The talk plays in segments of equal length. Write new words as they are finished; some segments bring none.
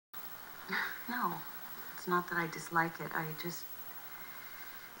No, it's not that I dislike it. It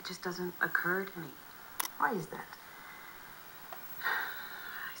just doesn't occur to me. Why is that?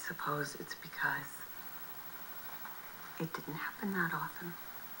 I suppose it's because it didn't happen that often.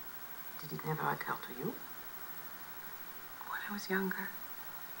 Did it never occur to you? When I was younger.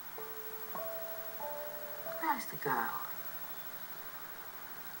 Where is the girl?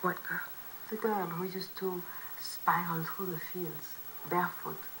 What girl? The girl who used to spiral through the fields,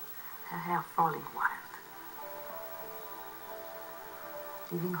 barefoot, her hair falling wild.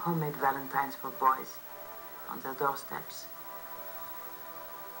 Leaving homemade valentines for boys on their doorsteps.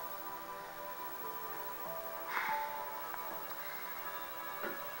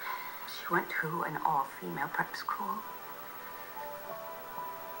 She went to an all-female prep school.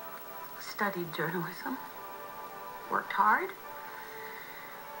 Studied journalism. Worked hard.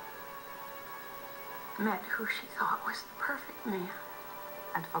 Met who she thought was the perfect man.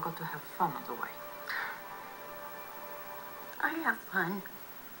 And forgot to have fun on the way. I have fun.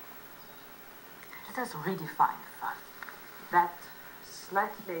 Let us redefine fun. That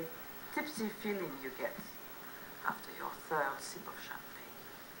slightly tipsy feeling you get after your third sip of champagne.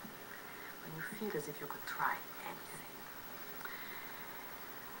 When you feel as if you could try anything.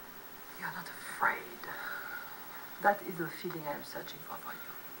 You're not afraid. That is the feeling I am searching for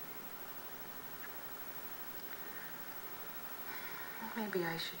you. Maybe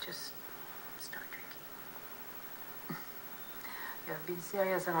I should just start drinking. You have been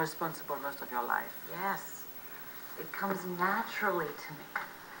serious and responsible most of your life. Yes. It comes naturally to me.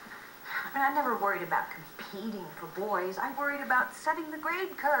 I mean, I never worried about competing for boys. I worried about setting the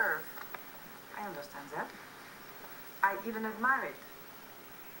grade curve. I understand that. I even admire it.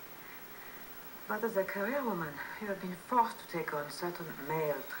 But as a career woman, you have been forced to take on certain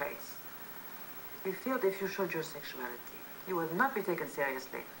male traits. You feared if you showed your sexuality, you would not be taken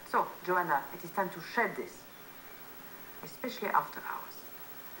seriously. So, Joanna, it is time to shed this. Especially after hours.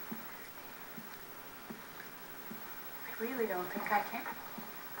 I really don't think I can.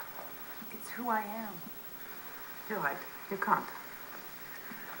 It's who I am. You're right. You can't.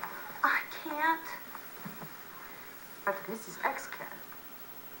 I can't. But Mrs. X can.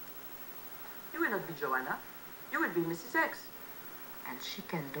 You will not be Joanna. You will be Mrs. X. And she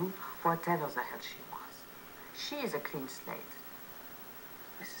can do whatever the hell she wants. She is a clean slate.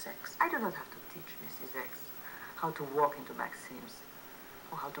 Mrs. X. I do not have to teach Mrs. X how to walk into Maxime's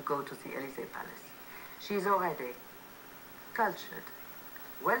or how to go to the Élysée Palace. She is already cultured,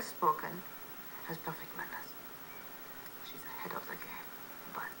 well-spoken, has perfect manners. She's ahead of the game.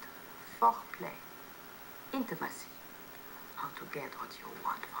 But foreplay, intimacy, how to get what you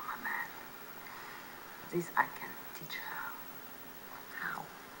want from a man. This I can teach her. How?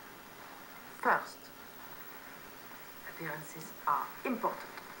 First, appearances are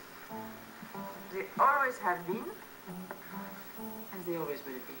important. They always have been, and they always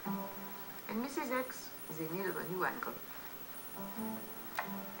will be. And Mrs. X is in need of a new angle.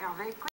 Hervé